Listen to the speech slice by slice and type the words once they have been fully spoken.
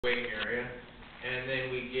waiting area, and then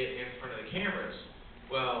we get in front of the cameras.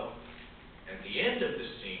 Well, at the end of the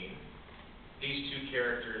scene, these two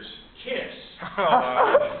characters kiss.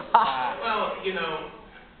 Well, you know,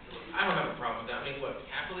 I don't have a problem with that. I mean, look,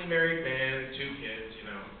 happily married man, 2 kids, you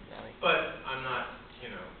know, but I'm not, you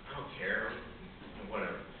know, I don't care,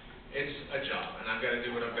 whatever. It's a job, and I've got to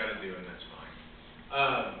do what I've got to do, and that's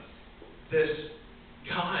fine. This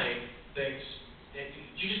guy thinks,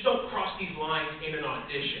 you just don't cross these lines in an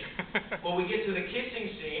audition. Well, we get to the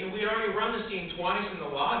kissing scene, we already run the scene twice in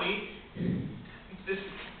the lobby. This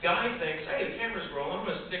guy thinks, hey, the camera's rolling, I'm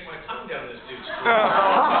going to stick my tongue down this dude's throat.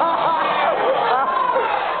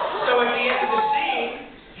 So at the end of the scene,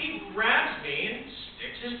 he grabs me and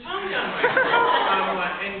sticks his tongue down my throat. I'm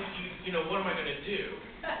like, and you know, what am I going to do?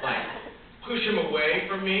 Like, push him away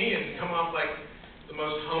from me and come off like the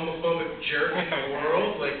most homophobic jerk in the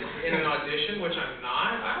world, like in an audition, which I'm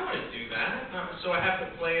not. I don't want to do that. So I have to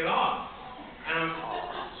play it off.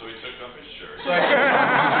 So he took off his shirt. So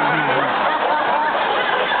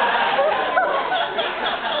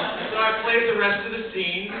I played the rest of the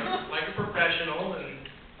scene like a professional, and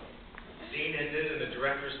the scene ended, and the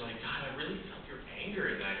director's like, God, I really felt your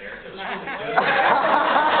anger in that, Eric. That was really good.